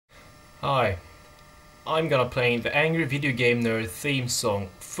Hi, I'm gonna play the Angry Video Game Nerd theme song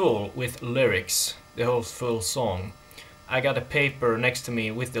full with lyrics, the whole full song. I got a paper next to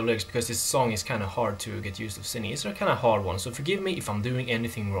me with the lyrics because this song is kinda hard to get used to singing. It's a kinda hard one, so forgive me if I'm doing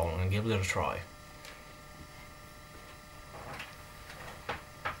anything wrong and give it a try.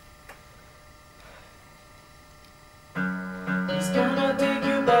 He's gonna take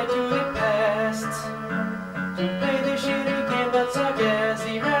you back to the past to play the shitty game that's I guess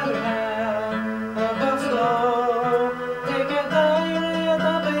he'd rather have a buffalo. Take a diet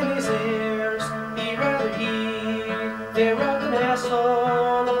up in his ears. He'd rather eat their rotten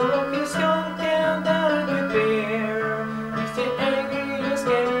asshole. Look his skunk and down it with beer. He's the angriest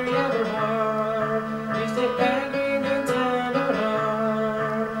gamer you ever heard. He's the angry Nintendo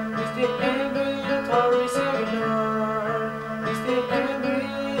nerd. He's the angry Atari Sega nerd. He's the angry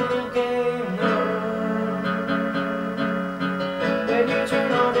video game nerd. When you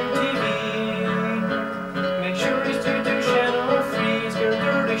turn on your TV, make sure it's to do channel 3's your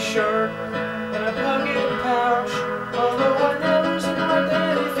dirty shirt and a pocket pouch. Although I never seen like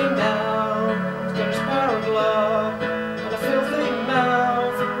anything now. He's got his power glove and a filthy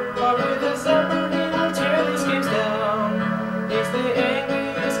mouth. But with his upper he will tear these games down. He's the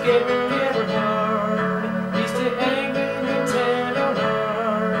angriest gamer you ever heard. He's the angry Nintendo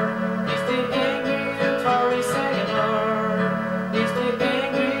nerd. He's the angry Atari Sega nerd. He's the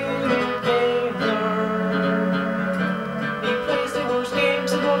angry video game nerd. He plays the worst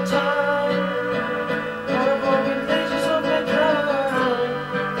games of all time. Or broken pages of mankind.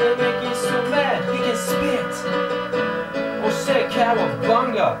 They make you so mad he can spit. Or say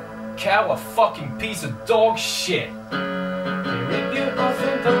cowabunga. Cow a fucking piece of dog shit. They rip you off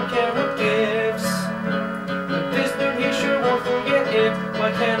and don't care what gives. But this dude he sure won't forget it. Why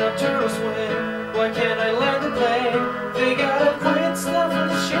can't a turtle swim? Why can't I land a plane? They gotta quit stuff and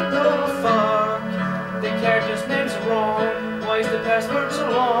this shit don't fuck. The character's names are wrong. Why is the password so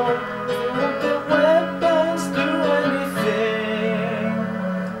long? Won't the weapons do anything?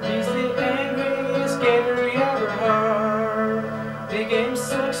 He's the angriest gamer you ever heard. The game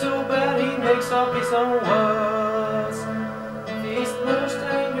sucks so bad he makes up his own words. He's the most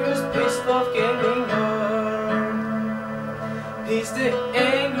angriest pissed off gaming nerd. He's the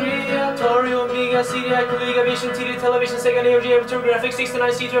angry Atari Omega CDI Collega Vision TD Television Sega Neo Geo Graphics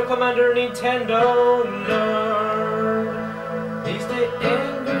 69 C2 Commander Nintendo nerd.